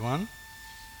everyone.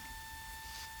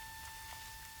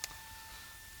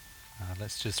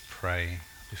 Let's just pray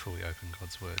before we open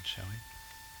God's Word, shall we?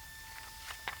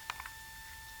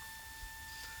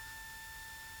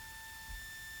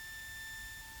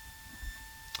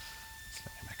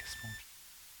 Let me make a small...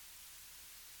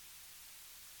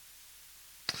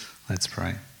 Let's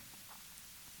pray.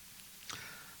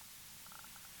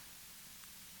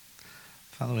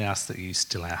 Father, we ask that you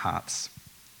still our hearts.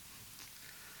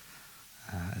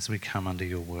 As we come under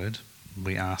your word,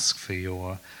 we ask for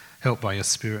your help by your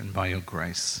Spirit and by your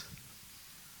grace.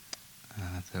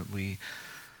 That we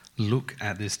look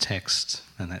at this text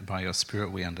and that by your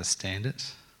Spirit we understand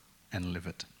it and live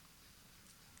it.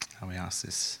 And we ask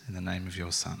this in the name of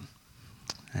your Son.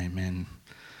 Amen.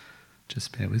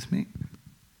 Just bear with me.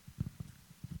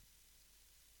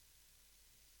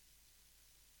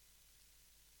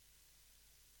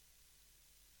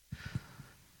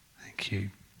 Thank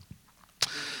you.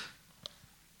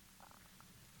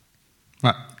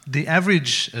 Right. The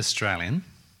average Australian,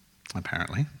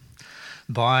 apparently,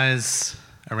 buys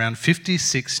around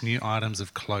 56 new items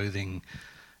of clothing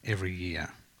every year.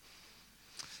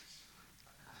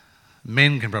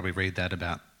 Men can probably read that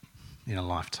about in a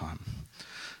lifetime.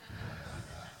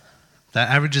 That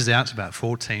averages out to about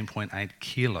 14.8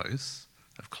 kilos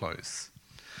of clothes.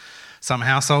 Some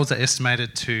households are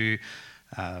estimated to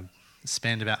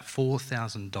spend about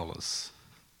 $4,000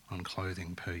 on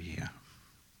clothing per year.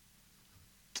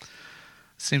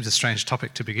 Seems a strange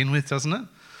topic to begin with, doesn't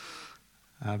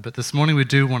it? But this morning we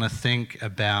do want to think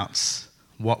about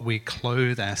what we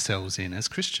clothe ourselves in as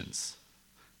Christians,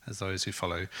 as those who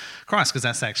follow Christ, because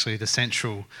that's actually the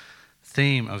central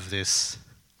theme of this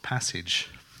passage.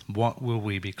 What will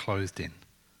we be clothed in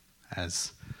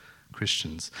as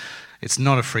Christians? It's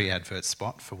not a free advert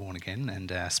spot for Born Again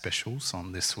and our specials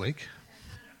on this week.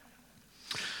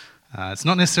 It's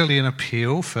not necessarily an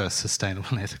appeal for sustainable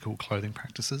and ethical clothing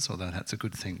practices, although that's a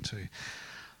good thing too.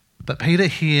 But Peter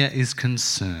here is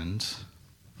concerned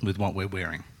with what we're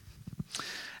wearing.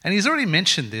 And he's already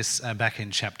mentioned this back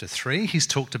in chapter 3. He's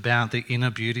talked about the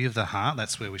inner beauty of the heart.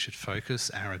 That's where we should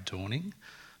focus our adorning,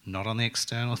 not on the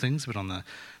external things, but on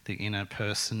the inner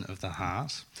person of the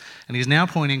heart. And he's now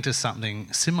pointing to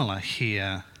something similar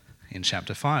here in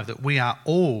chapter 5, that we are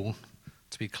all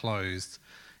to be clothed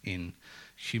in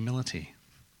humility.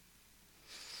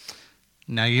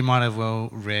 Now, you might have well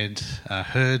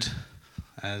heard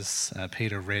as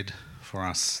Peter read for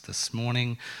us this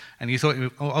morning, and you thought,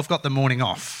 oh, I've got the morning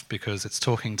off because it's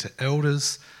talking to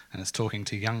elders and it's talking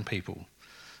to young people.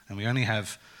 And we only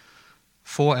have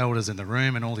 4 elders in the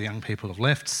room and all the young people have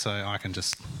left, so I can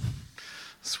just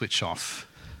switch off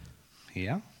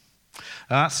here.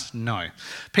 But no.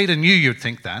 Peter knew you'd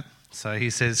think that, so he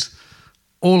says,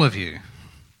 all of you.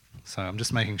 So I'm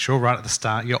just making sure right at the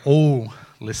start you're all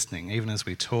listening, even as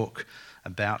we talk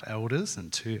about elders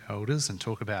and to elders and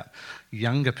talk about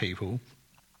younger people.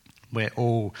 We're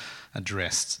all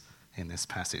addressed in this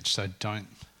passage, so don't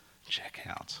check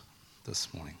out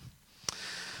this morning.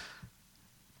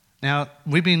 Now,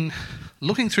 we've been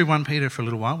looking through 1 Peter for a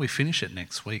little while. We finish it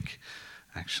next week,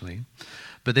 actually.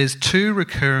 But there's 2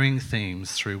 recurring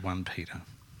themes through 1 Peter,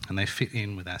 and they fit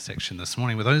in with our section this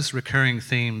morning. Well, those recurring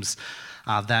themes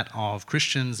are that of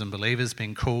Christians and believers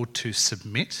being called to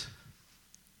submit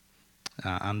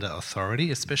under authority,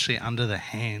 especially under the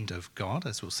hand of God,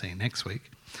 as we'll see next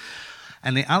week.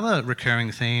 And the other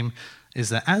recurring theme is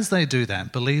that as they do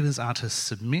that, believers are to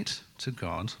submit to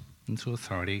God and to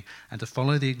authority and to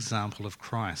follow the example of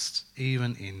Christ,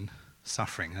 even in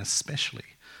suffering, especially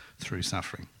through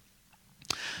suffering.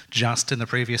 Just in the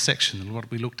previous section,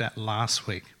 what we looked at last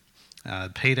week,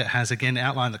 Peter has again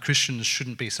outlined that Christians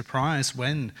shouldn't be surprised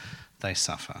when they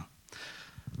suffer.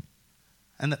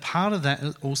 And that part of that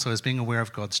also is being aware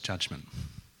of God's judgment,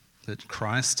 that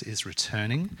Christ is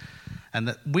returning, and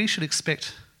that we should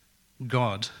expect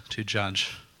God to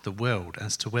judge the world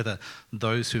as to whether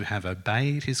those who have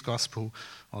obeyed his gospel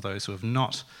or those who have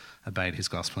not obeyed his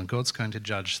gospel. And God's going to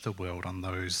judge the world on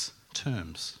those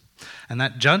terms. And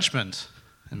that judgment,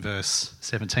 in verse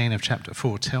 17 of chapter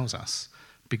 4, tells us,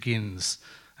 begins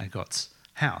at God's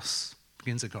house,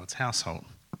 begins at God's household,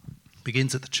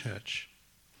 begins at the church.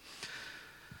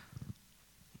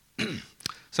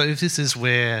 So if this is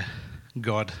where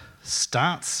God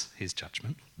starts his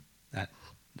judgment, at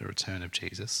the return of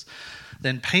Jesus,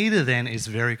 then Peter then is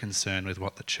very concerned with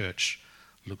what the church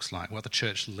looks like, what the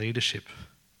church leadership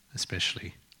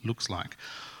especially looks like,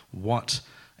 what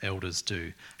elders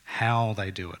do, how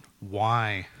they do it,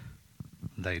 why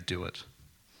they do it.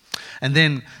 And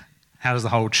then how does the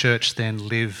whole church then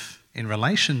live in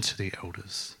relation to the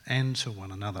elders and to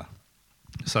one another?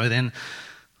 So then,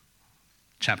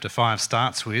 chapter 5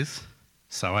 starts with,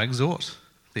 "So I exhort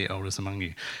the elders among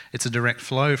you." It's a direct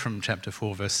flow from chapter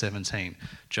 4, verse 17.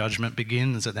 Judgment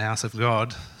begins at the house of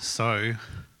God, so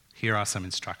here are some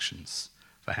instructions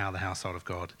for how the household of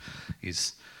God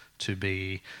is to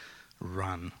be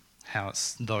run, how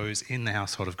those in the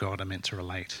household of God are meant to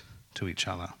relate to each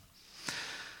other.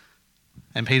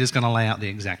 And Peter's going to lay out the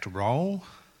exact role,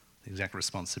 the exact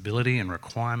responsibility and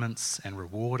requirements and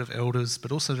reward of elders,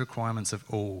 but also the requirements of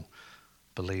all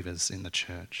believers in the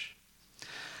church.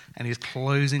 And his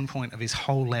closing point of his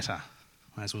whole letter,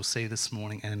 as we'll see this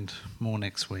morning and more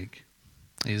next week,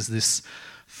 is this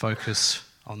focus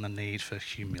on the need for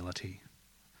humility,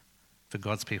 for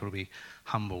God's people to be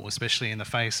humble, especially in the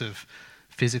face of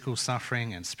physical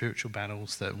suffering and spiritual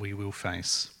battles that we will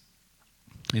face,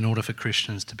 in order for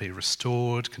Christians to be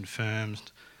restored,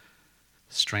 confirmed,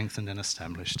 strengthened and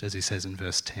established. As he says in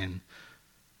verse 10,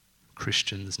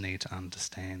 Christians need to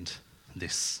understand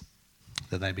this,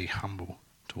 that they be humble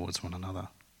towards one another.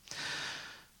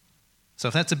 So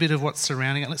if that's a bit of what's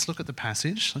surrounding it, let's look at the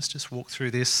passage. Let's just walk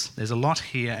through this. There's a lot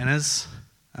here, and as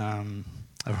I've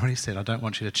already said, I don't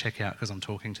want you to check out because I'm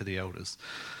talking to the elders,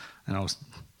 and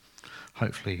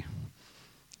hopefully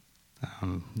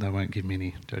they won't give me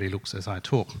any dirty looks as I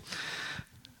talk.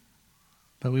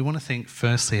 But we want to think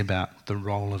firstly about the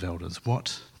role of elders.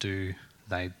 What do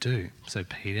they do? So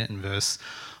Peter in verse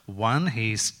 1,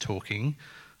 he's talking,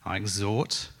 "I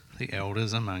exhort the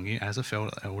elders among you as a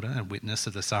fellow elder and witness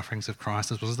of the sufferings of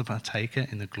Christ, as well as the partaker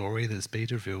in the glory that is to be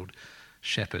revealed,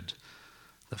 shepherd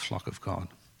the flock of God."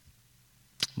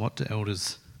 What do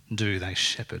elders do? They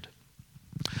shepherd.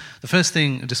 The first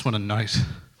thing I just want to note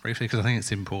briefly, because I think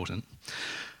it's important,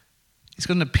 he's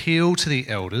got an appeal to the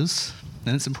elders,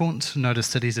 and it's important to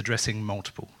notice that he's addressing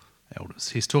multiple elders.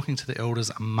 He's talking to the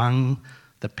elders among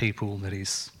the people that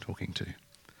he's talking to.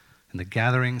 In the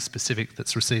gathering specific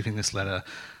that's receiving this letter,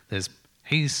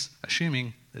 he's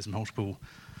assuming there's multiple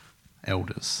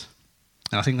elders.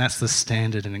 And I think that's the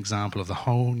standard and example of the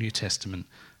whole New Testament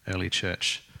early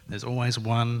church. There's always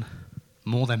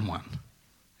more than one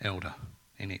elder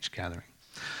in each gathering.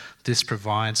 This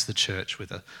provides the church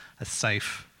with a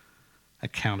safe,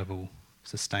 accountable,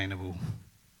 sustainable,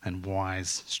 and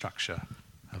wise structure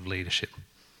of leadership.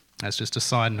 That's just a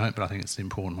side note, but I think it's an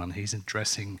important one. He's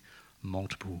addressing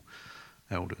multiple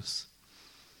elders.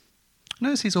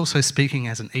 Notice he's also speaking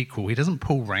as an equal. He doesn't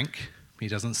pull rank. He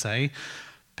doesn't say,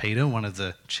 Peter, one of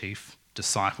the chief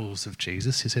disciples of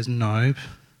Jesus. He says, no,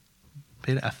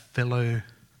 Peter, a fellow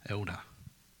elder.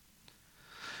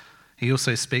 He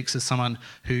also speaks as someone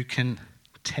who can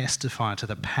testify to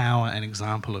the power and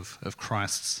example of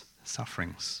Christ's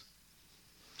sufferings.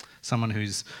 Someone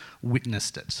who's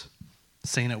witnessed it,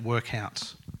 seen it work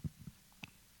out.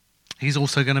 He's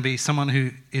also going to be someone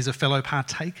who is a fellow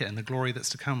partaker in the glory that's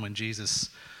to come when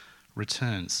Jesus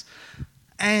returns.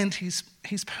 And he's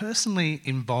personally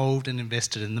involved and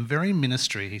invested in the very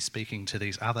ministry he's speaking to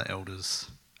these other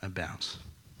elders about.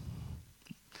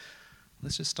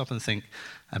 Let's just stop and think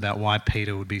about why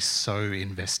Peter would be so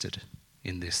invested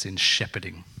in this, in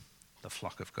shepherding the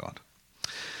flock of God.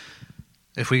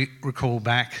 If we recall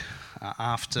back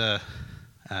after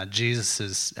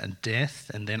Jesus'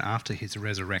 death and then after his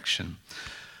resurrection,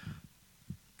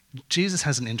 Jesus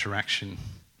has an interaction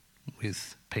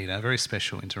with Peter, a very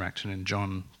special interaction in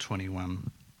John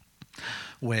 21,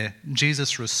 where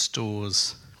Jesus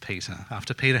restores Peter.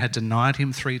 After Peter had denied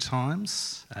him 3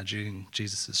 times during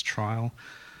Jesus' trial,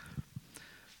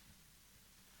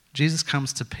 Jesus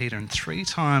comes to Peter and 3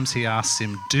 times he asks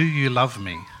him, "Do you love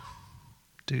me?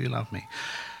 Do you love me?"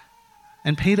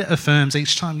 And Peter affirms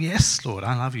each time, "Yes, Lord,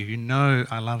 I love you. You know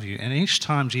I love you." And each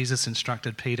time Jesus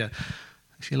instructed Peter,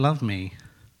 "If you love me,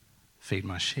 feed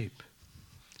my sheep,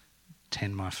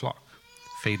 tend my flock,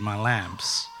 feed my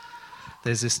lambs."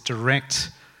 There's this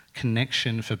direct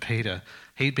connection for Peter.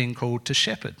 He'd been called to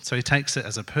shepherd, so he takes it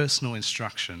as a personal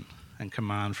instruction and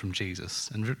command from Jesus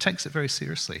and takes it very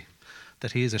seriously,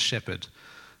 that he is a shepherd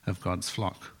of God's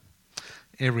flock.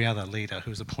 Every other leader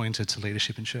who's appointed to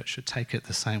leadership in church should take it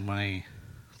the same way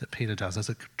that Peter does, as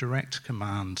a direct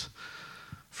command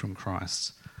from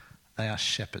Christ. They are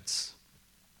shepherds.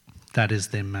 That is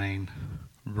their main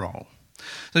role.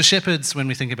 So shepherds, when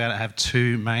we think about it, have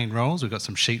 2 main roles. We've got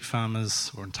some sheep farmers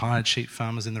or retired sheep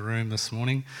farmers in the room this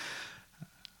morning.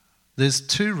 There's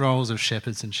 2 roles of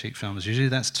shepherds and sheep farmers. Usually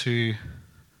that's to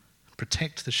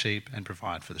protect the sheep and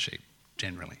provide for the sheep,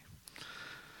 generally.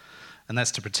 And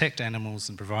that's to protect animals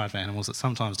and provide for animals that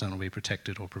sometimes don't want to be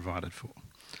protected or provided for.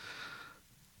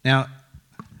 Now,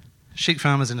 sheep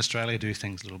farmers in Australia do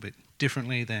things a little bit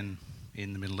differently than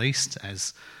in the Middle East,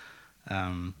 as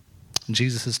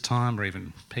Jesus' time or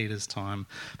even Peter's time,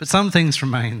 but some things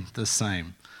remain the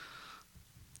same.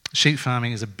 Sheep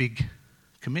farming is a big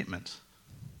commitment.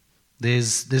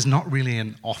 There's not really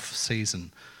an off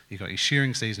season. You've got your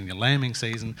shearing season, your lambing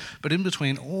season, but in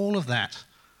between all of that,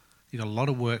 you've got a lot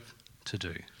of work to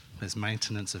do. There's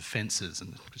maintenance of fences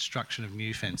and construction of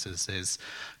new fences. There's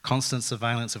constant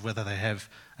surveillance of whether they have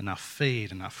enough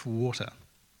feed, enough water,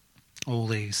 all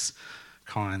these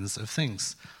kinds of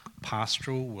things.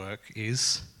 Pastoral work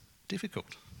is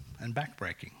difficult and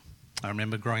backbreaking. I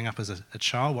remember growing up as a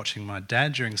child watching my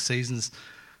dad during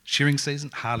shearing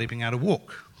season, hardly being able to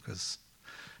walk because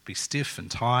he'd be stiff and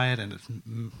tired and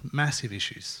massive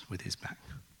issues with his back.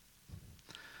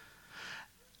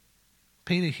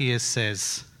 Peter here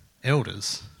says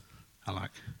elders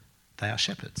they are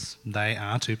shepherds. They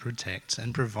are to protect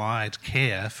and provide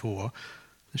care for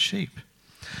the sheep.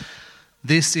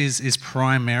 This is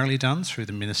primarily done through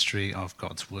the ministry of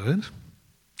God's word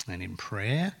and in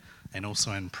prayer, and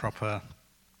also in proper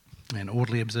and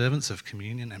orderly observance of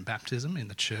communion and baptism in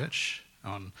the church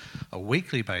on a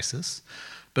weekly basis,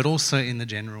 but also in the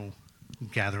general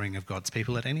gathering of God's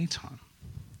people at any time.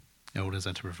 Elders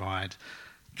are to provide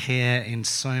care in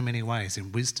so many ways,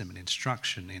 in wisdom and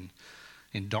instruction,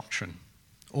 in doctrine.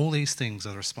 All these things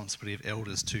are the responsibility of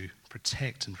elders to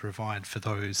protect and provide for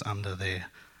those under their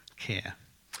care.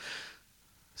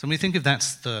 So when we think of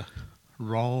that's the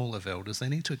role of elders, they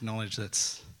need to acknowledge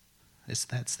that's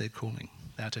their calling.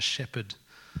 They are to shepherd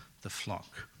the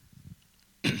flock.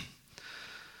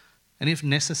 And if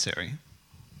necessary,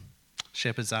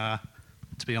 shepherds are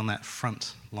to be on that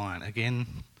front line. Again,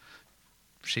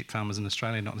 sheep farmers in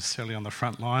Australia are not necessarily on the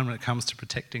front line when it comes to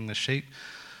protecting the sheep,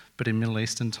 but in Middle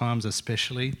Eastern times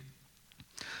especially,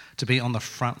 to be on the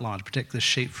front line, to protect the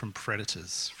sheep from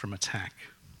predators, from attack.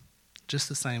 Just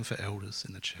the same for elders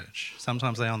in the church.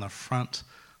 Sometimes they're on the front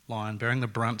line, bearing the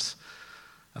brunt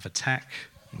of attack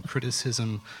and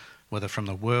criticism, whether from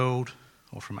the world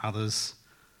or from others,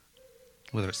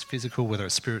 whether it's physical, whether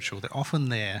it's spiritual. They're often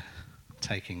there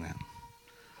taking that.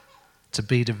 To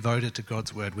be devoted to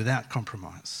God's word without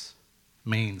compromise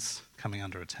means coming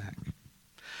under attack.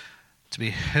 To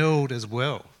be held as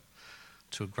well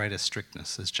to a greater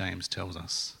strictness, as James tells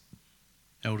us.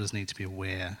 Elders need to be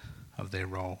aware of their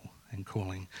role and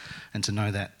calling, and to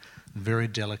know that very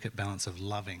delicate balance of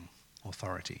loving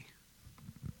authority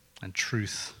and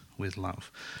truth with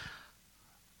love.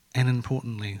 And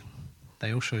importantly,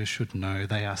 they also should know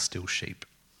they are still sheep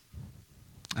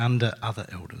under other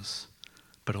elders,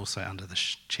 but also under the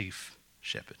chief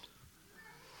shepherd.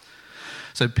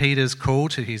 So Peter's call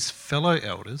to his fellow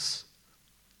elders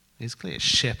is clear: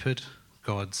 shepherd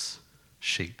God's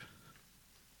sheep.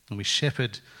 And we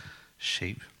shepherd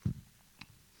sheep.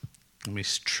 When we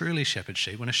truly shepherd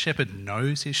sheep, when a shepherd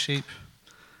knows his sheep,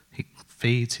 he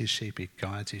feeds his sheep, he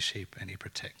guides his sheep, and he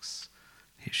protects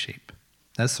his sheep.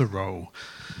 That's the role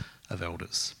of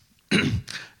elders.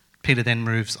 Peter then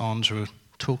moves on to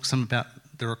talk some about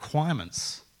the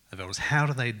requirements of elders. How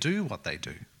do they do what they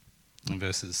do? In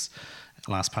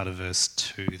last part of verse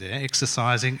 2 there,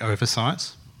 exercising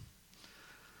oversight,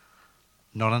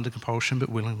 not under compulsion but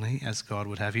willingly, as God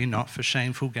would have you, not for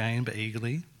shameful gain but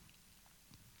eagerly,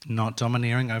 not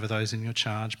domineering over those in your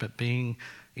charge, but being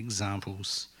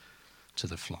examples to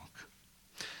the flock.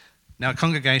 Now, a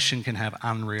congregation can have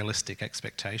unrealistic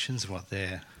expectations of what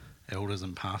their elders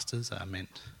and pastors are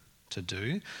meant to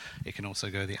do. It can also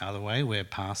go the other way, where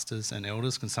pastors and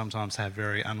elders can sometimes have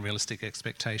very unrealistic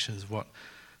expectations of what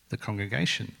the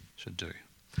congregation should do.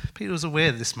 Peter was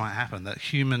aware that this might happen, that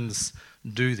humans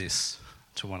do this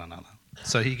to one another.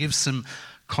 So he gives some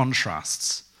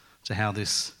contrasts to how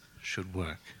this should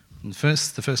work. And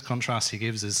the first contrast he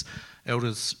gives is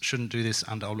elders shouldn't do this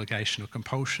under obligation or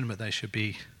compulsion, but they should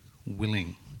be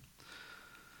willing.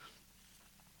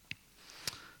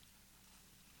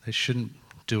 They shouldn't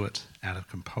do it out of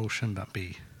compulsion, but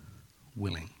be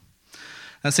willing.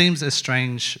 That seems a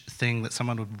strange thing, that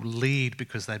someone would lead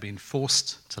because they've been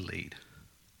forced to lead.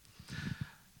 It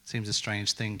seems a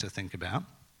strange thing to think about,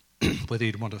 whether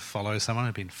you'd want to follow someone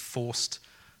who'd been forced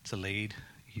to lead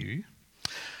you.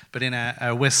 But in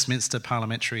our Westminster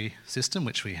parliamentary system,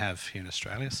 which we have here in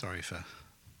Australia, sorry for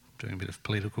doing a bit of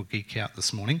political geek out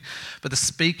this morning, but the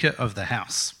Speaker of the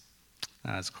House,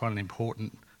 is quite an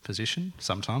important position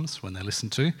sometimes when they're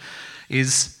listened to,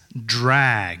 is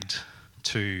dragged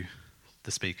to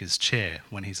the Speaker's chair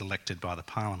when he's elected by the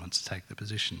Parliament to take the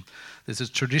position. There's a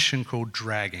tradition called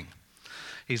dragging.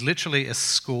 He's literally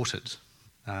escorted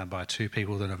by two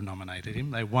people that have nominated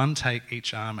him. They one take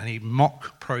each arm, and he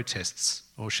mock protests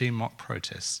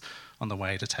on the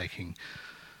way to taking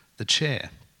the chair.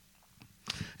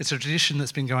 It's a tradition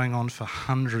that's been going on for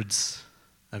hundreds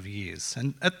of years.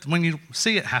 And when you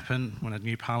see it happen, when a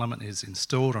new parliament is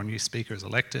installed or a new speaker is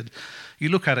elected, you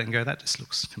look at it and go, that just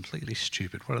looks completely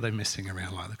stupid. What are they messing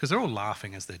around like that? Because they're all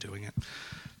laughing as they're doing it.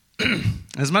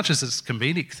 As much as it's a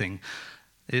comedic thing,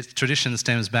 its tradition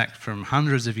stems back from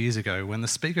hundreds of years ago when the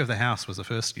Speaker of the House was the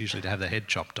first usually to have their head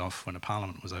chopped off when a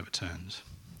parliament was overturned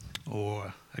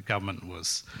or a government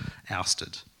was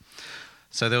ousted.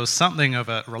 So there was something of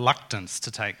a reluctance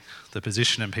to take the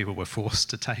position and people were forced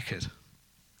to take it.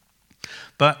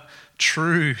 But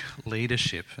true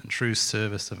leadership and true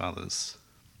service of others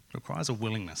requires a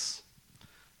willingness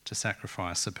to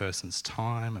sacrifice a person's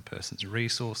time, a person's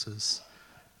resources.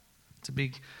 It's a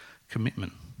big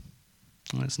commitment.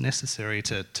 And it's necessary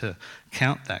to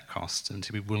count that cost and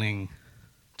to be willing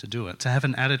to do it. To have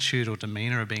an attitude or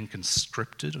demeanour of being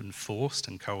conscripted and forced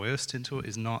and coerced into it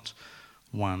is not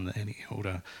one that any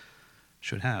elder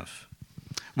should have.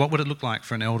 What would it look like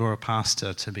for an elder or a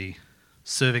pastor to be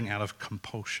serving out of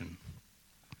compulsion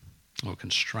or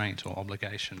constraint or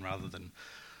obligation rather than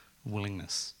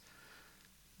willingness?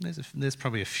 There's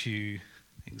probably a few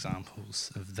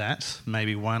examples of that.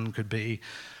 Maybe one could be,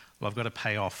 well, I've got to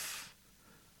pay off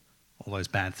all those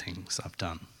bad things I've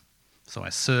done. So I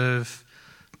serve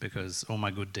because all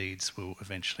my good deeds will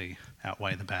eventually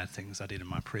outweigh the bad things I did in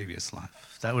my previous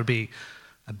life. That would be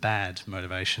a bad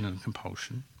motivation and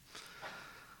compulsion.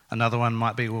 Another one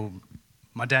might be, well,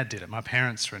 my dad did it. My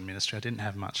parents were in ministry. I didn't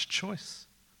have much choice.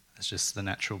 It's just the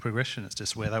natural progression. It's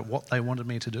just what they wanted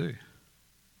me to do.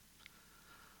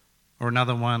 Or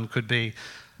another one could be,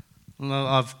 well,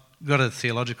 I've got a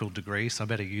theological degree, so I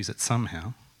better use it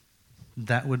somehow.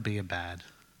 That would be a bad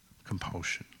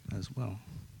compulsion as well.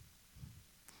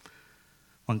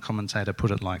 One commentator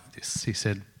put it like this. He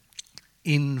said,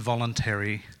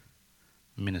 involuntary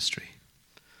ministry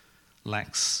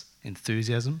lacks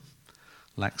enthusiasm,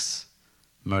 lacks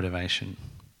motivation,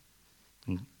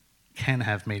 and can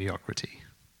have mediocrity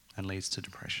and leads to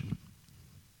depression.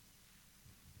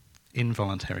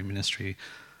 Involuntary ministry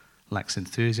lacks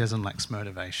enthusiasm, lacks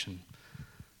motivation,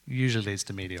 usually leads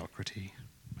to mediocrity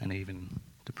and even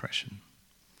depression.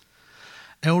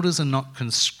 Elders are not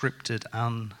conscripted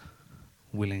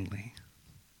unwillingly.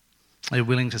 They're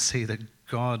willing to see that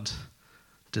God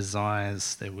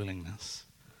desires their willingness,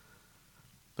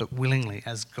 but willingly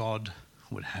as God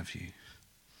would have you.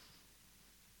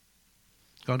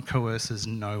 God coerces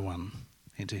no one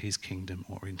into his kingdom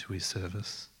or into his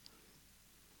service.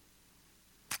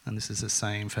 And this is the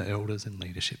same for elders in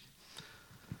leadership.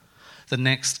 The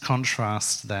next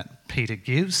contrast that Peter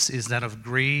gives is that of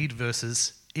greed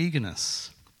versus eagerness.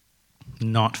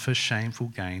 Not for shameful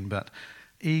gain, but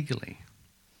eagerly.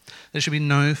 There should be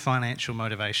no financial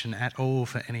motivation at all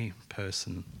for any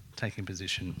person taking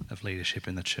position of leadership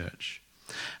in the church.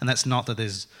 And that's not that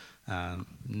there's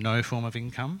no form of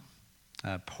income.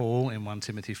 Paul in 1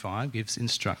 Timothy 5 gives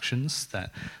instructions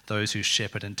that those who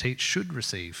shepherd and teach should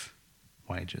receive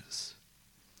wages.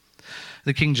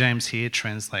 The King James here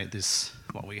translate this,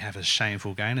 what we have as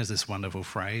shameful gain, as this wonderful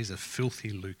phrase, a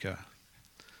filthy lucre.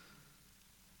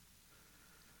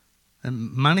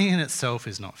 And money in itself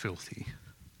is not filthy,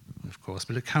 of course,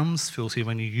 but it becomes filthy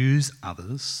when you use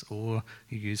others or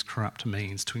you use corrupt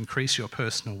means to increase your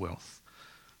personal wealth.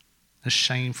 A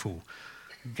shameful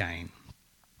gain.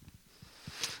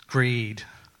 Greed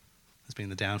has been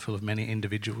the downfall of many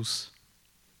individuals,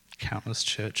 countless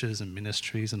churches and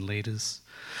ministries and leaders.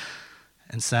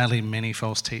 And sadly, many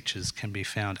false teachers can be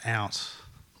found out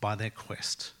by their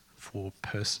quest for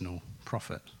personal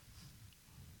profit.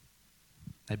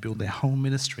 They build their whole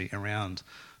ministry around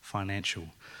financial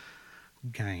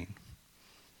gain.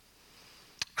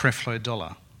 Creflo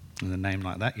Dollar, with a name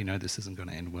like that, you know this isn't going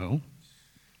to end well.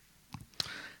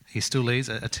 He still leads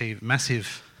a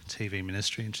massive TV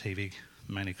ministry and TV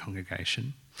mainly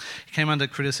congregation. He came under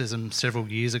criticism several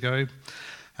years ago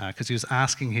because he was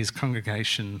asking his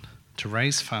congregation to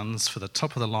raise funds for the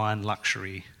top-of-the-line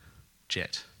luxury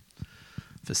jet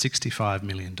for $65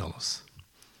 million.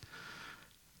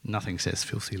 Nothing says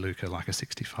filthy lucre like a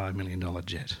 $65 million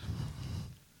jet.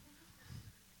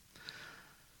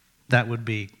 That would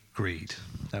be greed.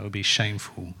 That would be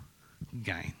shameful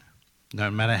gain.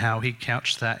 No matter how he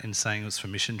couched that in saying it was for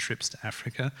mission trips to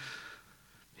Africa,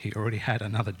 he already had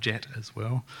another jet as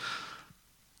well.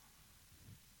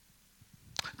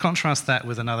 Contrast that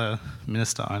with another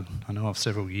minister I know of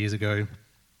several years ago.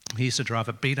 He used to drive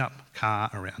a beat-up car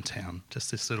around town,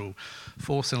 just this little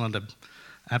four-cylinder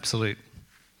absolute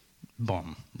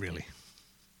bomb, really.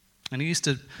 And he used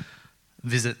to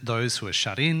visit those who were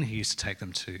shut in. He used to take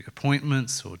them to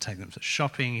appointments or take them to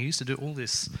shopping. He used to do all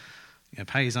this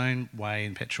pay his own way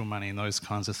in petrol money and those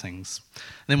kinds of things. And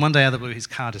then one day out of the blue, his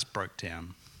car just broke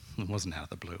down. It wasn't out of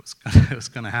the blue, it was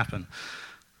going to happen.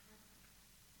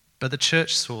 But the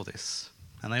church saw this,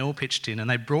 and they all pitched in, and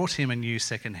they brought him a new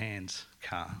second-hand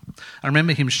car. I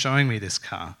remember him showing me this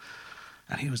car,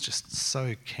 and he was just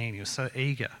so keen, he was so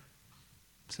eager.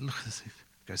 I said, look at this. He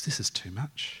goes, this is too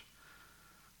much.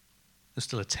 There's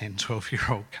still a 10,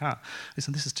 12-year-old car. He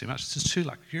said, this is too much. It's just too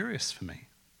luxurious for me.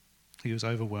 He was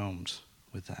overwhelmed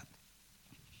with that.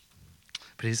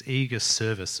 But his eager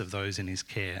service of those in his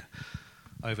care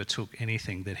overtook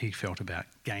anything that he felt about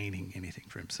gaining anything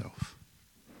for himself.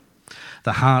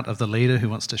 The heart of the leader who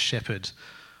wants to shepherd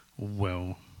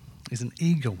well is an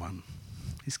eager one.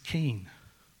 He's keen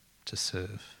to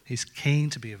serve. He's keen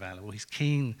to be available. He's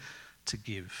keen to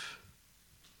give.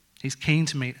 He's keen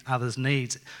to meet others'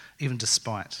 needs, even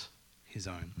despite his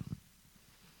own.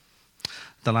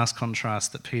 The last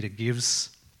contrast that Peter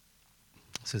gives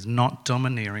says, not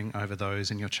domineering over those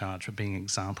in your charge, but being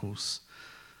examples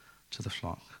to the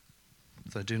flock.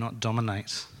 So do not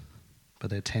dominate, but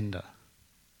they're tender.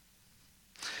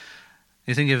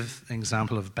 You think of an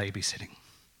example of babysitting.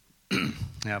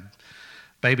 Now,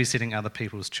 babysitting other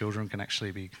people's children can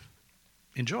actually be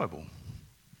enjoyable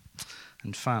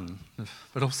and fun,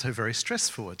 but also very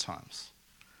stressful at times.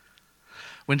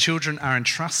 When children are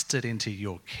entrusted into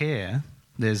your care,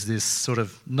 there's this sort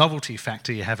of novelty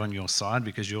factor you have on your side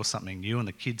because you're something new and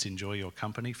the kids enjoy your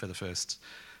company for the first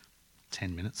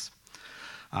 10 minutes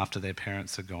after their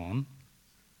parents are gone.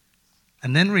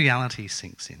 And then reality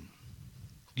sinks in.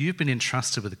 You've been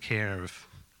entrusted with the care of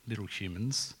little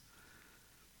humans,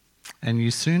 and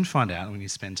you soon find out when you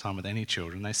spend time with any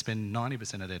children, they spend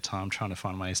 90% of their time trying to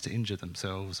find ways to injure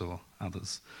themselves or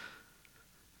others.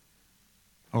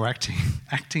 Or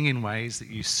acting in ways that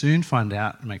you soon find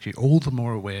out make you all the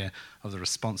more aware of the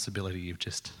responsibility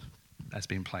has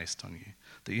been placed on you,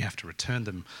 that you have to return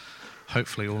them,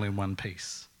 hopefully all in one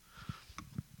piece.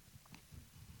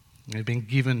 They've been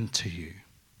given to you.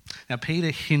 Now,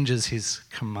 Peter hinges his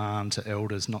command to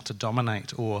elders not to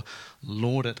dominate or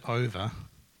lord it over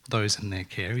those in their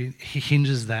care. He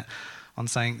hinges that on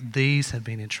saying, these have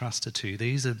been entrusted to you.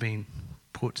 These have been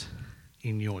put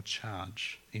in your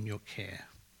charge, in your care.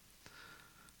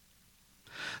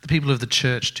 The people of the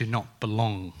church do not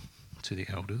belong to the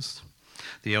elders.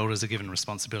 The elders are given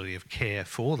responsibility of care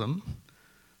for them,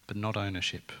 but not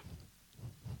ownership.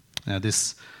 Now,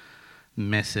 this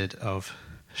method of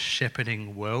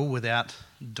shepherding well without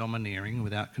domineering,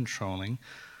 without controlling,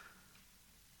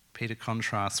 Peter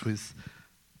contrasts with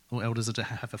elders are to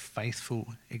have a faithful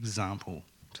example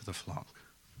to the flock.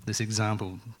 This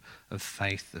example of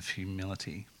faith, of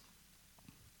humility,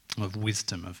 of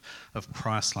wisdom, of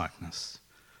Christ-likeness.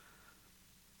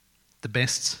 The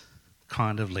best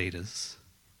kind of leaders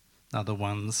are the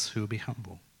ones who will be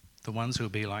humble, the ones who will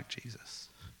be like Jesus.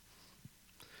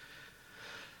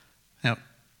 Now,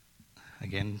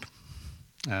 again,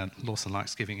 Lawson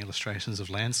likes giving illustrations of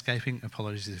landscaping.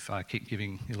 Apologies if I keep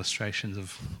giving illustrations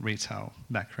of retail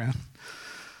background.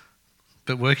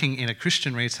 But working in a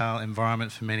Christian retail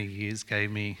environment for many years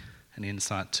gave me an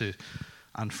insight to,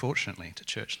 unfortunately, to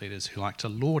church leaders who like to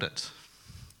lord it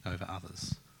over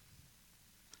others.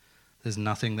 There's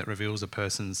nothing that reveals a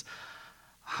person's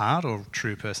heart or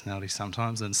true personality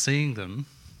sometimes than seeing them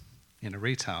in a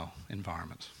retail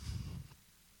environment.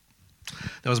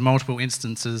 There was multiple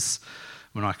instances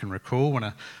when I can recall when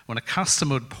a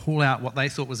customer would pull out what they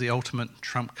thought was the ultimate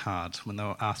trump card when they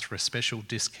were asked for a special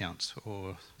discount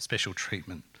or special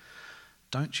treatment.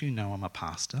 Don't you know I'm a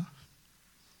pastor?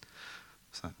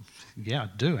 So, yeah, I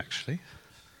do actually.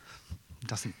 It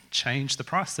doesn't change the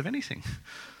price of anything.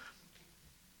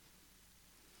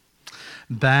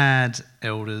 Bad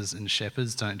elders and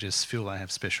shepherds don't just feel they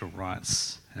have special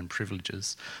rights and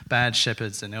privileges. Bad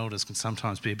shepherds and elders can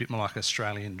sometimes be a bit more like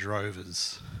Australian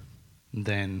drovers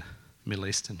than Middle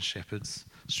Eastern shepherds.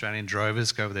 Australian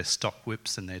drovers go with their stock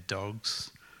whips and their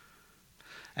dogs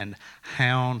and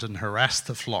hound and harass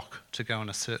the flock to go in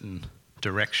a certain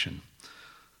direction,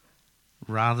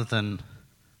 rather than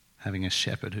having a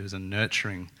shepherd who's a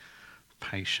nurturing,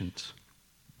 patient,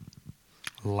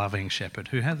 loving shepherd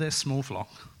who have their small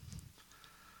flock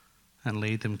and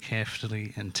lead them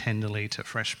carefully and tenderly to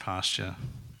fresh pasture,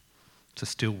 to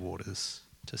still waters,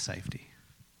 to safety.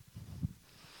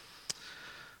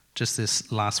 Just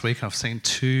this last week, I've seen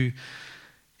 2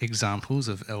 examples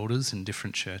of elders in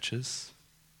different churches,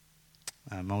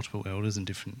 multiple elders in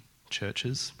different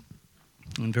churches,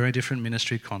 in very different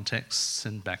ministry contexts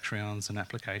and backgrounds and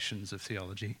applications of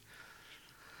theology,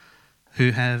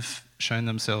 who have shown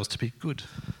themselves to be good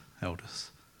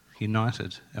elders,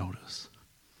 united elders.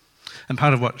 And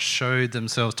part of what showed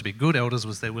themselves to be good elders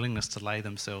was their willingness to lay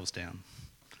themselves down,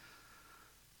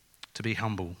 to be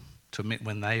humble, to admit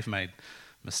when they've made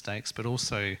mistakes, but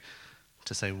also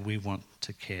to say, we want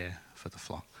to care for the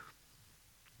flock,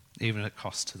 even at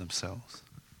cost to themselves.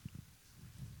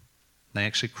 They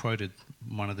actually quoted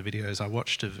one of the videos I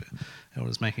watched of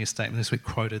elders making a statement this week,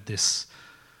 quoted this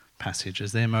passage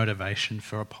as their motivation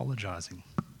for apologising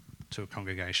to a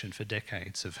congregation for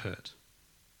decades of hurt.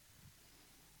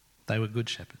 They were good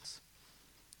shepherds,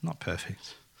 not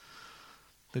perfect,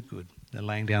 but good. They're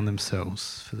laying down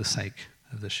themselves for the sake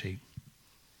of the sheep,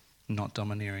 not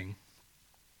domineering.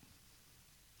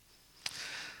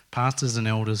 Pastors and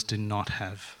elders do not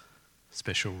have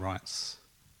special rights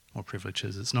or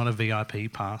privileges. It's not a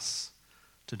VIP pass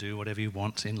to do whatever you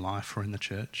want in life or in the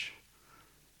church.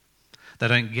 They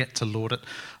don't get to lord it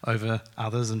over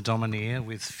others and domineer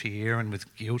with fear and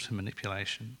with guilt and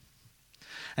manipulation.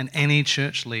 And any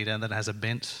church leader that has a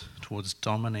bent towards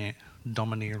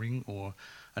domineering or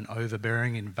an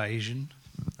overbearing invasion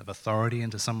of authority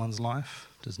into someone's life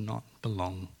does not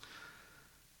belong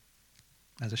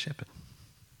as a shepherd.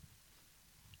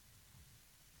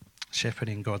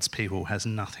 Shepherding God's people has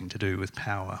nothing to do with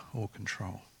power or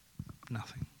control.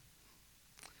 Nothing.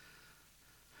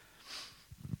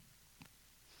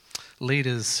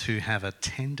 Leaders who have a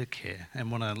tender care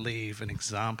and want to leave an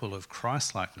example of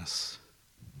Christ-likeness,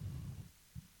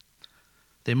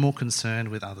 they're more concerned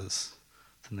with others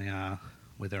than they are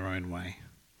with their own way.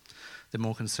 They're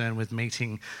more concerned with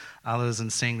meeting others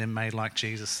and seeing them made like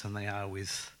Jesus than they are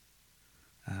with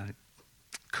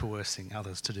coercing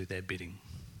others to do their bidding.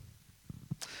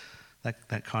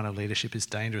 That kind of leadership is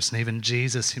dangerous. And even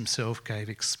Jesus himself gave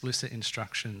explicit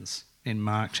instructions in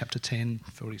Mark chapter 10,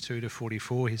 42 to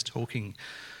 44. He's talking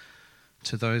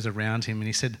to those around him and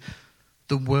he said,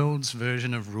 the world's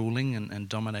version of ruling and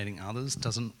dominating others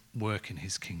doesn't work in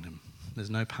his kingdom. There's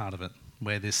no part of it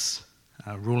where this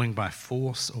ruling by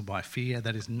force or by fear,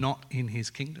 that is not in his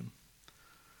kingdom.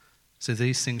 So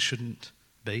these things shouldn't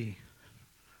be.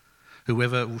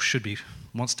 Whoever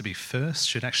wants to be first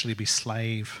should actually be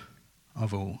slave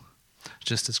of all,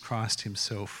 just as Christ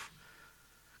himself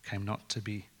came not to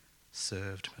be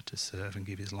served, but to serve and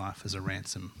give his life as a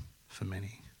ransom for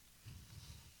many.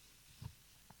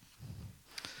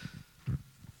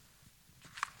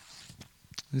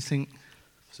 We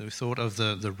thought of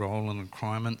the role and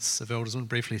requirements of elders. I want to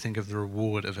briefly think of the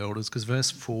reward of elders, because verse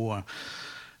 4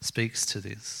 speaks to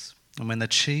this. And when the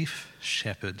chief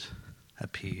shepherd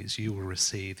appears, you will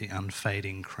receive the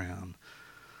unfading crown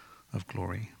of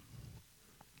glory.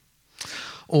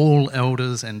 All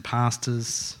elders and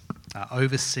pastors are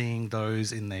overseeing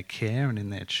those in their care and in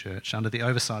their church under the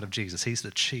oversight of Jesus. He's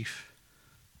the chief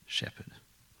shepherd,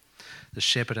 the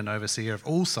shepherd and overseer of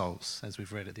all souls, as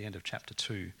we've read at the end of chapter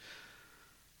 2.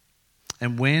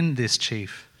 And when this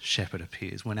chief shepherd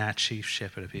appears, when our chief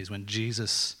shepherd appears, when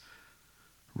Jesus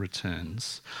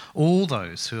returns, all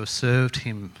those who have served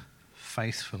him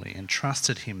faithfully and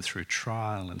trusted him through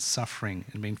trial and suffering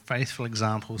and been faithful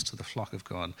examples to the flock of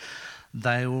God,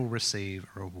 they will receive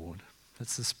a reward that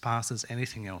surpasses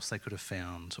anything else they could have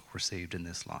found or received in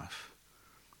this life.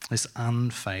 This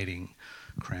unfading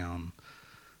crown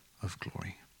of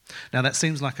glory. Now that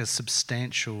seems like a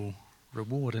substantial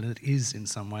reward, and it is in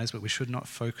some ways, but we should not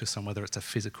focus on whether it's a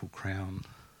physical crown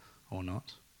or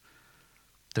not.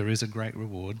 There is a great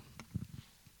reward.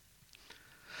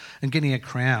 And getting a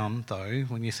crown, though,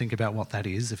 when you think about what that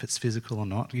is, if it's physical or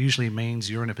not, usually means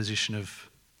you're in a position of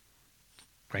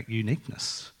great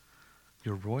uniqueness.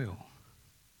 You're royal.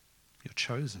 You're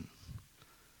chosen.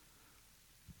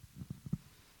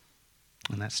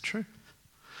 And that's true.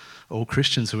 All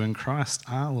Christians who are in Christ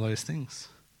are all those things.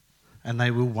 And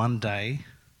they will one day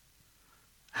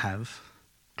have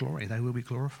glory. They will be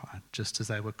glorified. Just as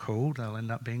they were called, they'll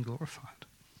end up being glorified.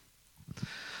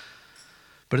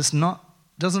 But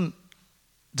doesn't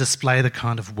display the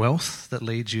kind of wealth that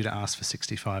leads you to ask for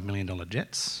 $65 million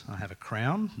jets. I have a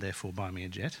crown, therefore buy me a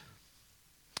jet.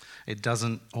 It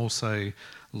doesn't also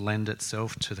lend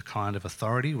itself to the kind of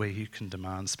authority where you can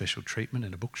demand special treatment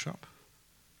in a bookshop,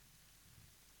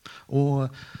 or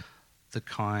the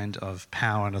kind of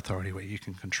power and authority where you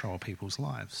can control people's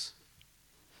lives.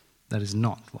 That is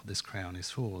not what this crown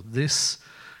is for. This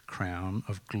crown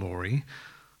of glory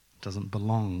doesn't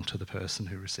belong to the person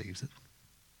who receives it.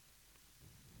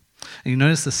 And you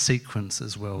notice the sequence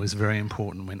as well is very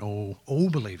important when all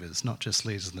believers, not just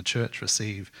leaders in the church,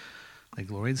 receive their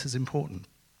glory. This is important.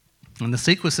 And the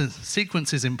sequence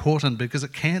is important because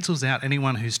it cancels out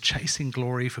anyone who's chasing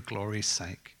glory for glory's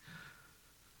sake.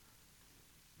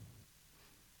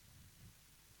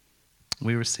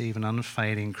 We receive an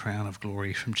unfading crown of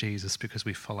glory from Jesus because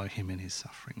we follow him in his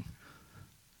suffering.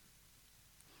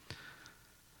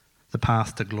 The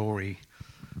path to glory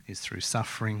is through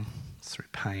suffering, it's through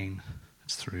pain,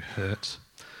 it's through hurt,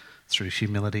 it's through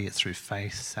humility, it's through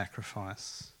faith,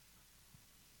 sacrifice.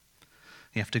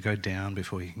 You have to go down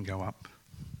before you can go up.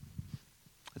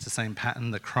 It's the same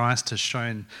pattern that Christ has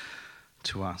shown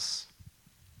to us.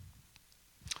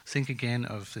 Think again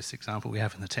of this example we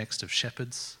have in the text of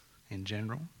shepherds in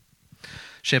general.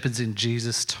 Shepherds in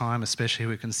Jesus' time especially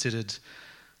were considered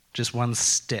just one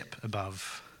step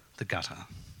above the gutter,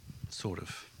 sort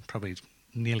of, probably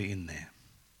nearly in there.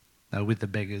 They were with the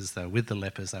beggars, they were with the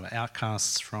lepers, they were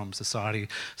outcasts from society,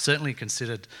 certainly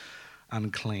considered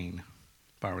unclean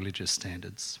by religious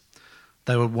standards.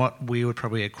 They were what we would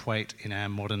probably equate in our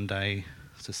modern day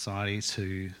society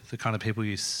to the kind of people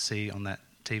you see on that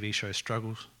TV show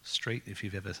Struggle Street, if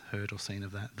you've ever heard or seen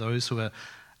of that. Those who are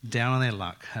down on their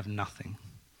luck, have nothing.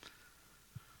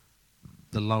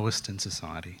 The lowest in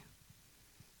society.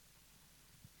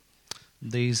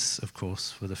 These, of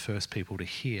course, were the first people to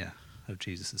hear of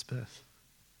Jesus' birth.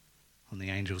 When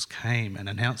the angels came and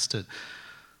announced it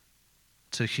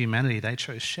to humanity, they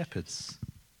chose shepherds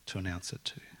to announce it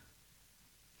to.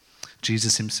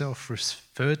 Jesus himself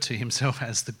referred to himself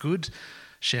as the good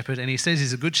shepherd, and he says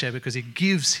he's a good shepherd because he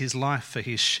gives his life for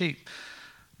his sheep.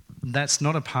 That's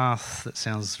not a path that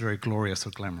sounds very glorious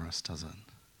or glamorous, does it?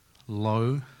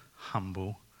 Low,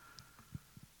 humble,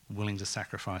 willing to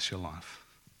sacrifice your life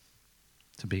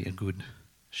to be a good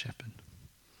shepherd.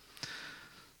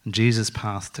 And Jesus'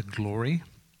 path to glory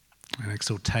and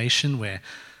exaltation, where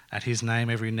at his name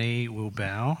every knee will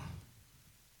bow,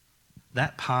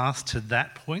 that path to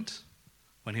that point,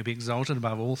 when he'll be exalted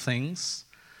above all things,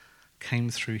 came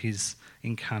through his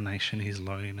incarnation, his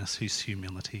lowliness, his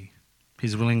humility,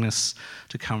 his willingness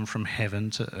to come from heaven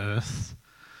to earth,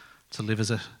 to live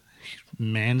as a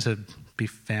man, to be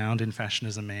found in fashion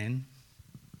as a man,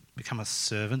 become a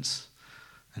servant,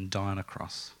 and die on a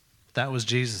cross. That was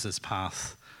Jesus'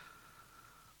 path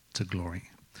to glory.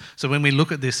 So when we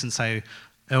look at this and say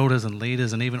elders and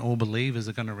leaders and even all believers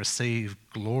are going to receive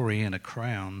glory and a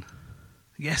crown,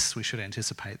 yes, we should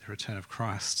anticipate the return of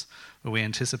Christ, but we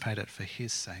anticipate it for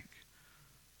his sake.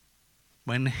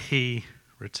 When he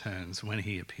returns, when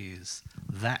he appears,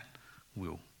 that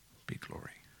will be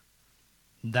glory.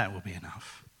 That will be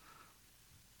enough.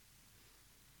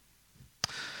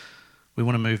 We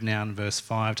want to move now in verse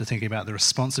 5 to thinking about the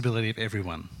responsibility of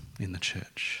everyone in the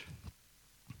church.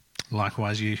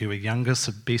 Likewise, you who are younger,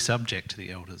 be subject to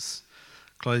the elders.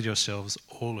 Clothe yourselves,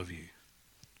 all of you,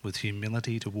 with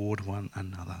humility toward one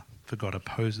another. For God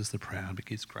opposes the proud, but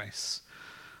gives grace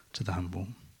to the humble.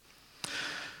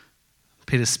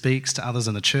 Peter speaks to others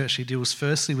in the church. He deals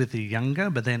firstly with the younger,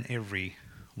 but then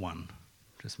everyone.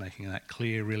 Just making that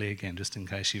clear really again, just in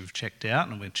case you've checked out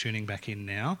and we're tuning back in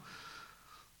now.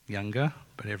 Younger,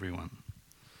 but everyone.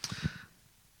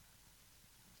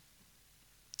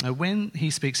 Now, when he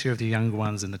speaks here of the younger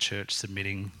ones in the church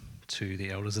submitting to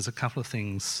the elders, there's a couple of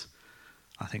things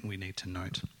I think we need to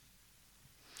note.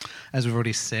 As we've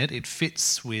already said, it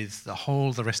fits with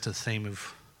the rest of the theme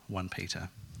of 1 Peter.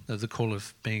 The call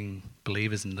of being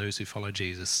believers and those who follow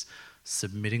Jesus,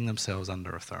 submitting themselves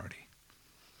under authority.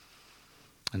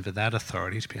 And for that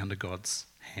authority to be under God's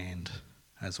hand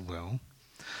as well.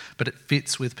 But it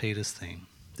fits with Peter's theme,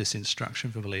 this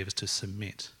instruction for believers to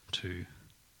submit to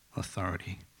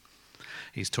authority.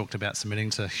 He's talked about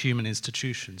submitting to human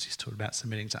institutions. He's talked about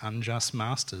submitting to unjust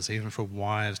masters, even for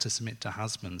wives to submit to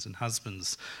husbands and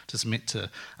husbands to submit to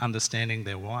understanding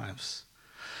their wives.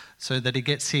 So that he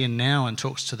gets here now and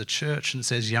talks to the church and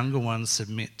says younger ones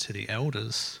submit to the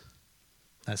elders.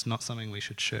 That's not something we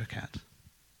should shirk at.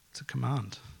 It's a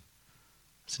command.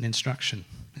 It's an instruction.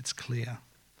 It's clear.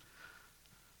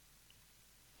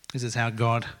 This is how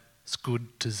God's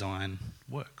good design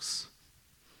works.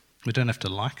 We don't have to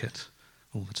like it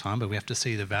all the time, but we have to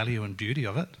see the value and beauty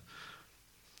of it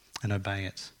and obey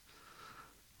it.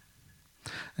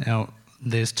 Now,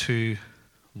 there's two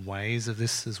ways of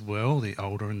this as well, the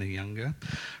older and the younger.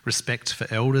 Respect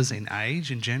for elders in age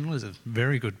in general is a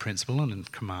very good principle and a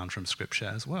command from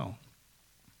Scripture as well.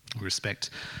 We respect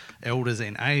elders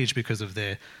in age because of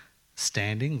their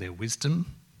standing, their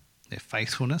wisdom, their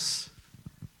faithfulness.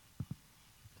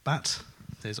 But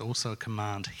there's also a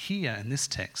command here in this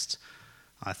text,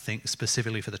 I think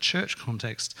specifically for the church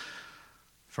context,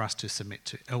 for us to submit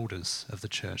to elders of the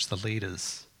church, the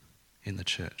leaders in the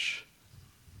church.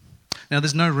 Now,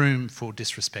 there's no room for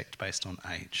disrespect based on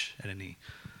age at any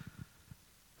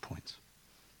point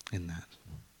in that.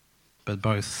 But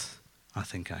both, I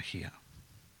think, are here.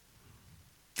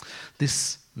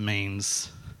 This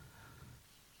means,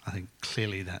 I think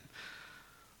clearly, that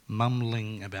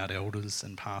mumbling about elders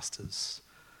and pastors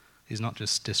is not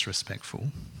just disrespectful,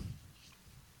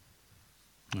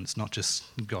 and it's not just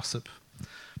gossip,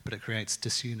 but it creates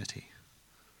disunity,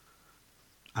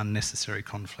 unnecessary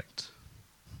conflict.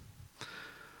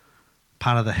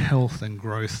 Part of the health and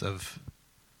growth of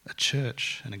a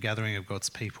church and a gathering of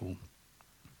God's people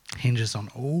hinges on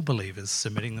all believers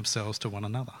submitting themselves to one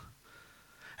another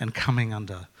and coming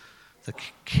under the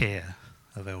care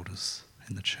of elders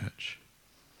in the church.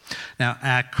 Now,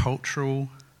 our cultural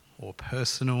or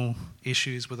personal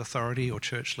issues with authority or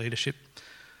church leadership,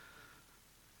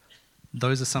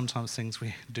 those are sometimes things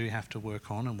we do have to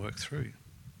work on and work through.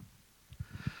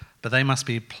 But they must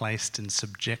be placed in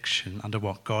subjection under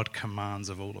what God commands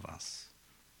of all of us.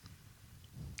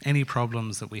 Any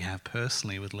problems that we have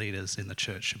personally with leaders in the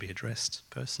church should be addressed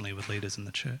personally with leaders in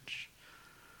the church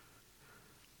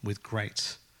with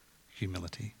great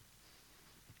humility.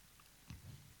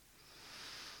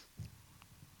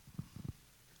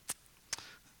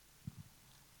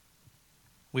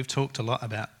 We've talked a lot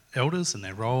about elders and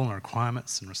their role and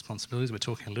requirements and responsibilities. We're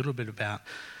talking a little bit about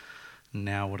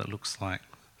now what it looks like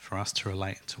for us to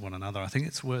relate to one another. I think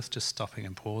it's worth just stopping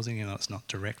and pausing, it's not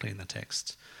directly in the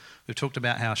text. We've talked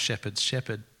about how shepherds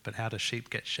shepherd, but how do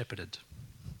sheep get shepherded?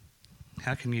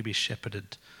 How can you be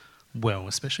shepherded well,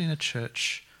 especially in a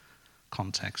church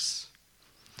context?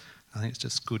 I think it's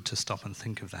just good to stop and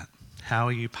think of that. How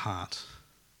are you part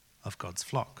of God's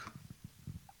flock?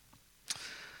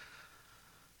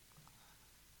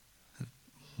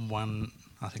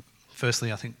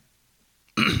 Firstly, I think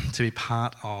to be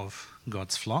part of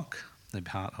God's flock, to be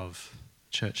part of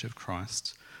Church of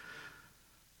Christ,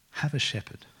 have a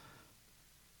shepherd.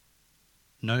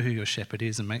 Know who your shepherd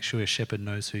is and make sure your shepherd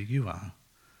knows who you are.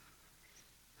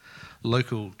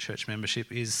 Local church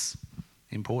membership is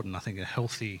important. I think a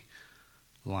healthy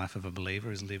life of a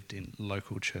believer is lived in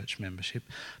local church membership.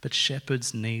 But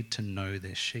shepherds need to know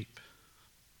their sheep.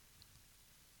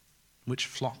 Which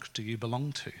flock do you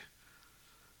belong to?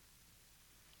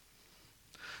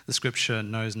 The scripture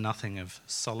knows nothing of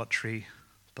solitary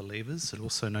believers. It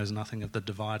also knows nothing of the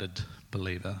divided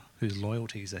believer whose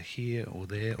loyalties are here or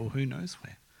there or who knows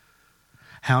where.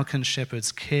 How can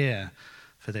shepherds care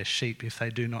for their sheep if they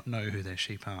do not know who their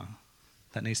sheep are?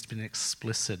 That needs to be an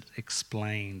explicit,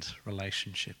 explained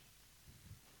relationship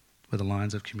where the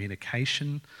lines of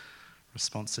communication,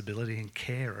 responsibility and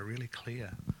care are really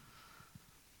clear.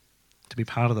 To be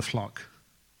part of the flock,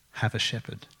 have a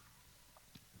shepherd.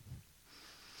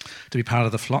 To be part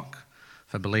of the flock,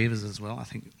 for believers as well, I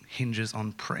think hinges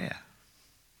on prayer.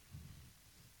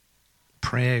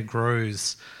 Prayer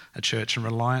grows a church and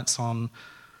reliance on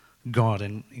God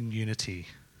in unity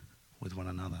with one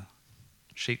another.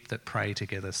 Sheep that pray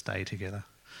together stay together.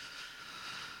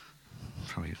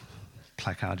 Probably a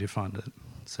placard you find at a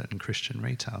certain Christian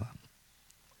retailer.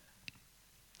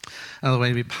 Another way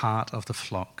to be part of the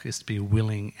flock is to be a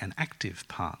willing and active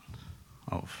part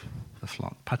of the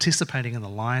flock, participating in the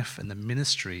life and the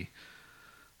ministry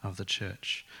of the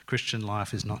church. Christian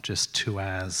life is not just 2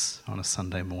 hours on a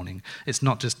Sunday morning. It's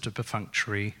not just a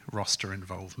perfunctory roster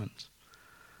involvement.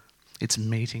 It's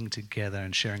meeting together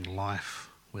and sharing life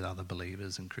with other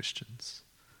believers and Christians,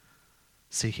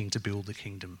 seeking to build the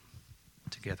kingdom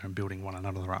together and building one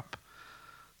another up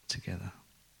together.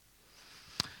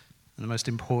 And the most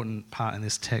important part in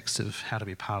this text of how to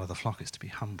be part of the flock is to be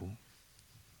humble.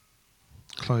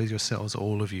 Clothe yourselves,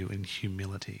 all of you, in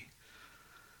humility.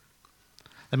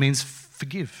 That means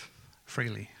forgive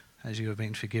freely as you have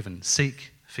been forgiven.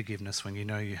 Seek forgiveness when you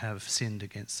know you have sinned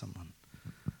against someone.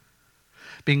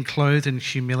 Being clothed in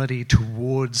humility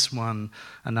towards one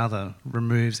another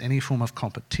removes any form of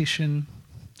competition,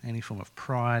 any form of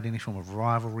pride, any form of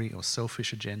rivalry or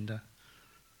selfish agenda.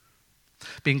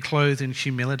 Being clothed in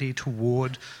humility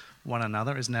toward one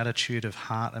another is an attitude of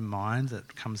heart and mind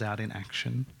that comes out in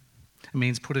action. It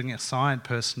means putting aside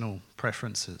personal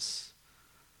preferences.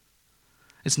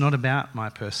 It's not about my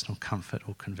personal comfort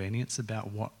or convenience, it's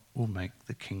about what will make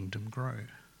the kingdom grow.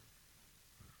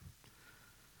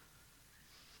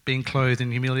 Being clothed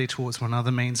in humility towards one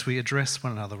another means we address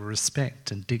one another with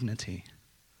respect and dignity.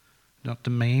 We don't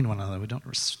demean one another, we don't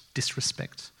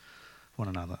disrespect one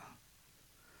another.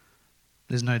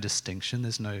 There's no distinction,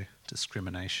 there's no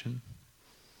discrimination.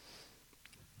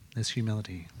 There's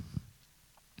humility.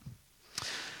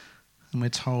 And we're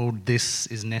told this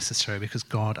is necessary because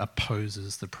God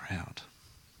opposes the proud.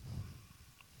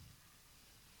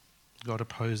 God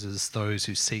opposes those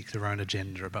who seek their own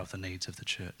agenda above the needs of the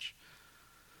church.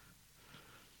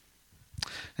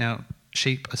 Now,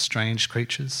 sheep are strange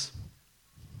creatures.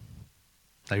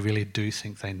 They really do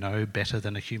think they know better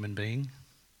than a human being.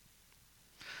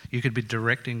 You could be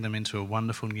directing them into a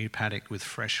wonderful new paddock with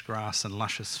fresh grass and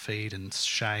luscious feed and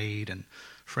shade and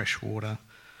fresh water,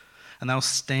 and they'll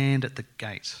stand at the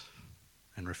gate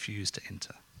and refuse to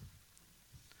enter.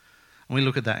 And we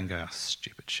look at that and go, oh,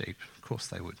 stupid sheep. Of course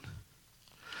they would.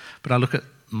 But I look at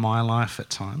my life at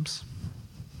times,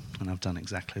 and I've done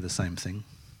exactly the same thing.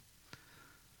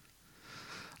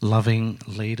 Loving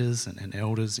leaders and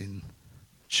elders in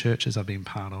churches I've been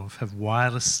part of have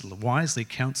wisely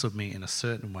counselled me in a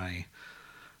certain way,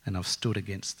 and I've stood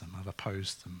against them, I've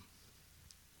opposed them,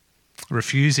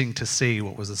 refusing to see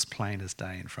what was as plain as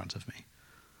day in front of me.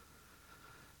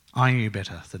 I knew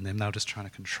better than them. They were just trying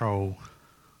to control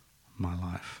my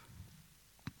life.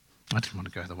 I didn't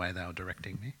want to go the way they were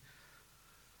directing me.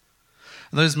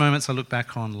 Those moments I look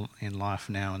back on in life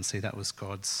now and see that was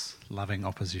God's loving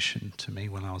opposition to me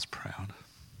when I was proud.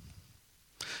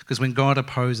 Because when God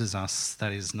opposes us,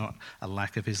 that is not a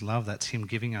lack of his love, that's him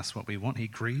giving us what we want. He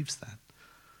grieves that.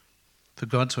 For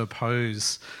God to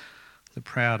oppose the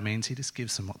proud means he just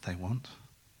gives them what they want.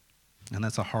 And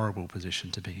that's a horrible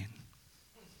position to be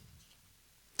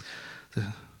in.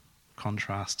 The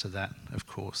contrast to that, of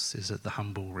course, is that the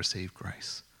humble receive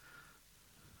grace.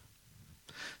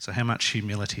 So how much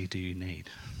humility do you need?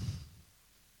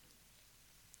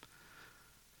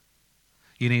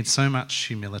 You need so much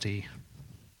humility,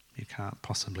 you can't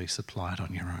possibly supply it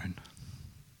on your own.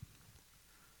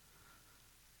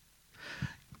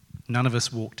 None of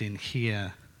us walked in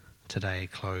here today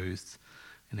clothed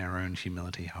in our own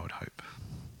humility, I would hope.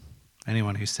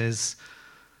 Anyone who says,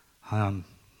 hi,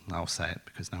 I'll say it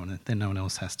because no one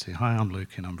else has to. Hi, I'm Luke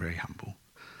and I'm very humble.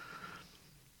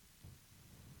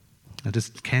 It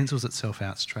just cancels itself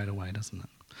out straight away, doesn't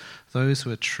it? Those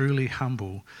who are truly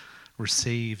humble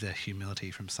receive their humility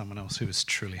from someone else who is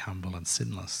truly humble and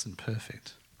sinless and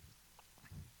perfect.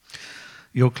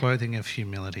 Your clothing of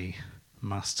humility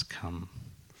must come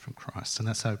from Christ. And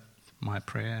that's my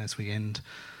prayer as we end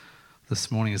this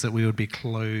morning, is that we would be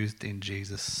clothed in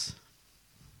Jesus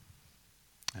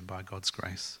and by God's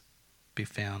grace be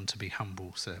found to be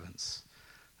humble servants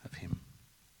of him.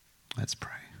 Let's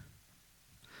pray.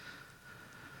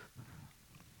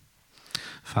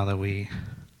 Father, we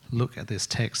look at this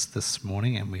text this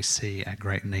morning and we see our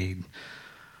great need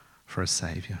for a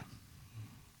Saviour.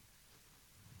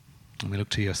 And we look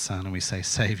to your Son and we say,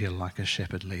 Saviour, like a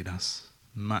shepherd, lead us.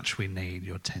 Much we need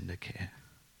your tender care.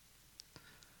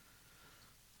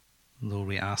 Lord,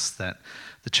 we ask that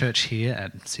the church here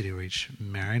at City Reach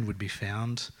Marion would be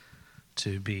found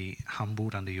to be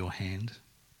humbled under your hand,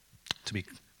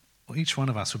 each one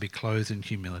of us would be clothed in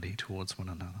humility towards one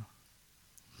another.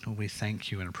 Lord, we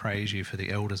thank you and praise you for the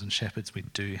elders and shepherds we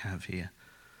do have here.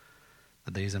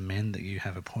 That these are men that you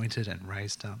have appointed and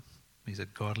raised up. These are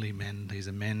godly men. These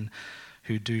are men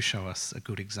who do show us a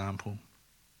good example,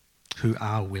 who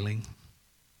are willing,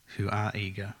 who are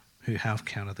eager, who have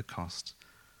counted the cost.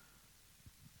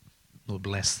 Lord,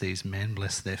 bless these men,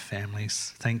 bless their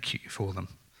families. Thank you for them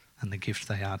and the gift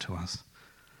they are to us.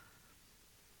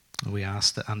 We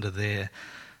ask that under their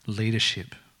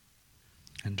leadership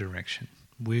and direction,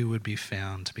 we would be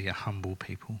found to be a humble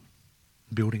people,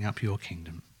 building up your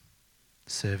kingdom,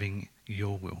 serving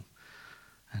your will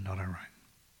and not our own.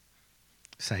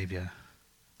 Saviour,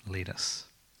 lead us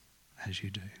as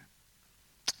you do.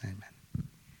 Amen.